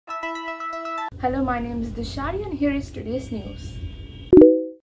Hello, my name is Dishari and here is today's news.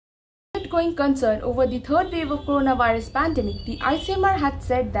 Going concern over the third wave of coronavirus pandemic, the ICMR had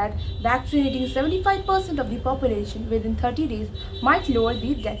said that vaccinating 75% of the population within 30 days might lower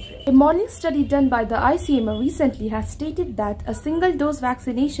the death rate. A modeling study done by the ICMR recently has stated that a single dose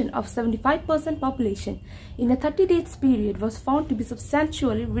vaccination of 75% population in a 30 days period was found to be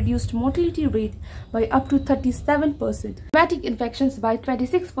substantially reduced mortality rate by up to 37%, symptomatic infections by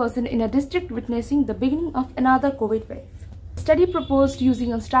 26% in a district witnessing the beginning of another COVID wave. The study proposed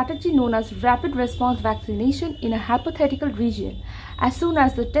using a strategy known as rapid response vaccination in a hypothetical region as soon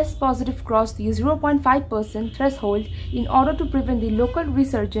as the test positive crossed the 0.5% threshold in order to prevent the local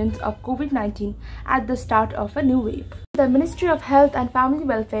resurgence of COVID-19 at the start of a new wave. The Ministry of Health and Family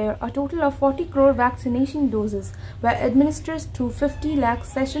Welfare, a total of 40 crore vaccination doses were administered through 50 lakh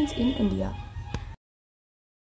sessions in India.